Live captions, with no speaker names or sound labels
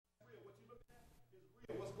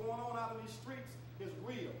these streets is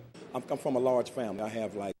real. I'm from a large family. I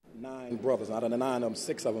have like 9 brothers. Out of the 9 of them,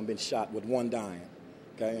 6 of them been shot with 1 dying.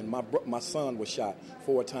 Okay, and my son was shot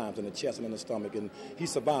 4 times in the chest and in the stomach, and he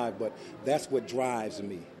survived, but that's what drives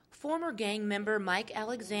me. Former gang member Mike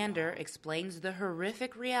Alexander explains the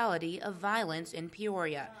horrific reality of violence in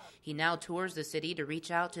Peoria. He now tours the city to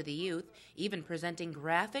reach out to the youth, even presenting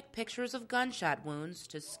graphic pictures of gunshot wounds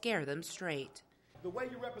to scare them straight. The way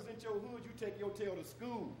you represent your hood, you take your tail to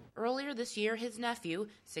school. Earlier this year, his nephew,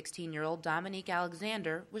 16-year-old Dominique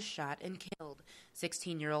Alexander, was shot and killed.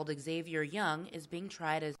 16-year-old Xavier Young is being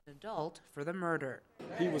tried as an adult for the murder.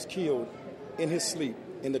 He was killed in his sleep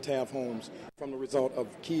in the Taft homes from the result of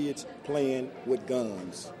kids playing with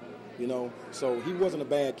guns, so he wasn't a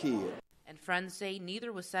bad kid. And friends say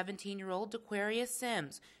neither was 17-year-old Daquarius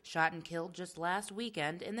Sims, shot and killed just last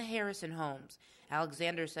weekend in the Harrison homes.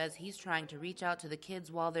 Alexander says he's trying to reach out to the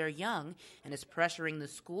kids while they're young and is pressuring the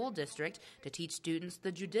school district to teach students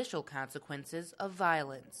the judicial consequences of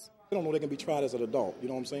violence. They don't know they can be tried as an adult, you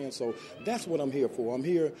know what I'm saying? So that's what I'm here for. I'm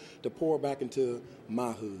here to pour back into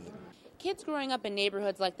my hood. Kids growing up in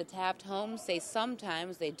neighborhoods like the Taft homes say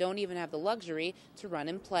sometimes they don't even have the luxury to run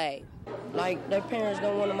and play. Like, their parents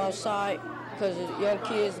don't want them outside because young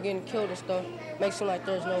kids getting killed and stuff. Makes it like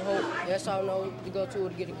there's no hope. That's all I know to go to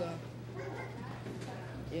get a gun.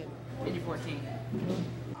 Yeah. And you're 14.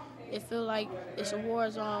 It feels like it's a war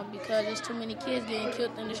zone because there's too many kids getting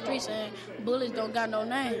killed in the streets and bullies don't got no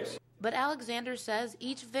names. But Alexander says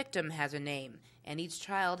each victim has a name and each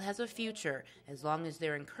child has a future as long as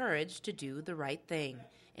they're encouraged to do the right thing.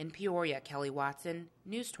 In Peoria, Kelly Watson,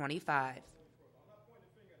 News 25.